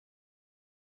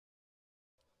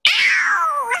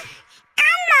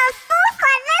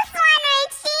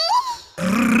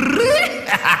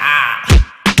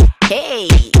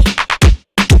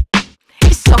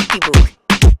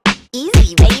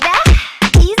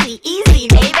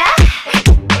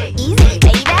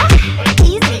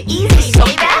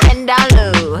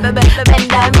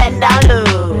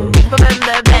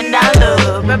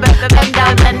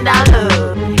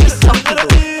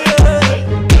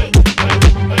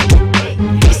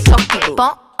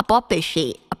bon, a pop it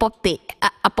shit, a pop it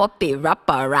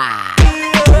rapper.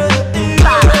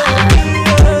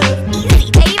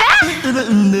 Easy, baby.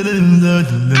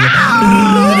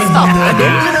 Stop.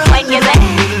 Wengeze,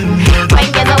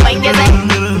 Wengeze, Wengeze.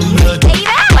 Easy, baby.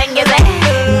 Wengeze,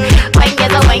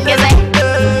 Wengeze, Wengeze.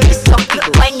 Stop.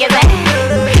 Wengeze,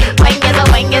 Wengeze,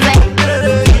 Wengeze.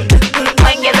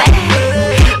 Wengeze,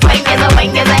 Wengeze,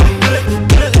 Wengeze.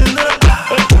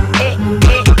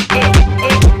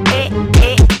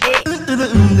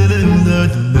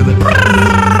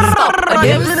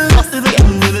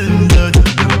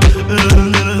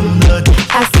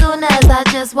 As soon as I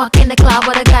just walk in the club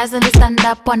with the guys and they stand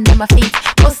up on them feet,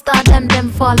 most of them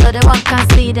follow, they one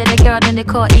can't see that the girl and they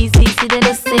call Eazzy. See they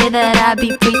just say that I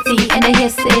be pretty and they hear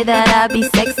say that I be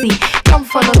sexy. Come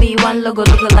follow me, one logo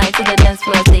line to the dance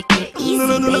floor, take it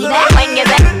easy, baby.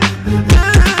 Wengeze,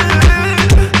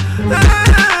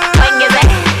 Wengeze.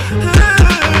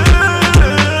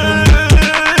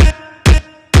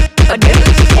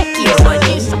 Shake your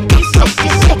body,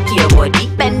 shake your body,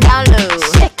 bend down low.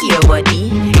 Shake your body,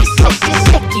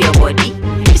 shake your body,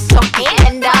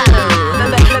 bend down low,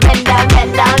 bend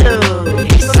down low,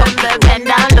 bend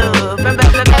down low,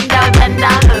 bend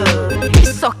down low.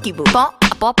 Socky boo, bon,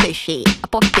 a pop it shit, a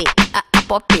pop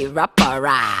it rapper.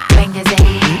 Wengeze,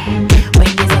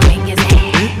 Wengeze, Wengeze.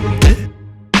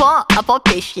 Bon, a pop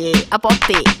it shit, a pop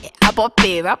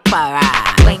it rapper.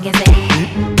 Wengeze,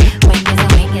 Wengeze,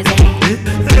 Wengeze.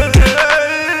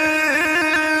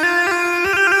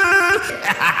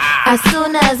 As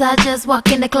soon as I just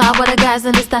walk in the club with the guys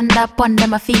and they stand up on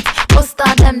them feet, most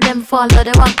of them follow,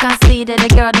 they one can't see that the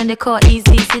girl and they call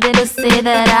Eazzy. See they just say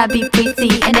that I be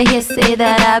pretty and they hear say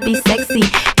that I be sexy.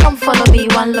 Come follow me,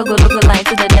 one logo line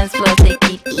to the dance floor, take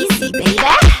it easy, baby.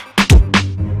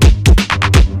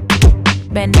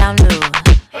 Bend down low,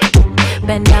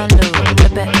 bend down low,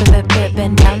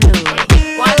 bend down low.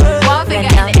 One finger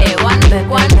in the air, one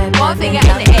finger in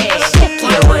the air.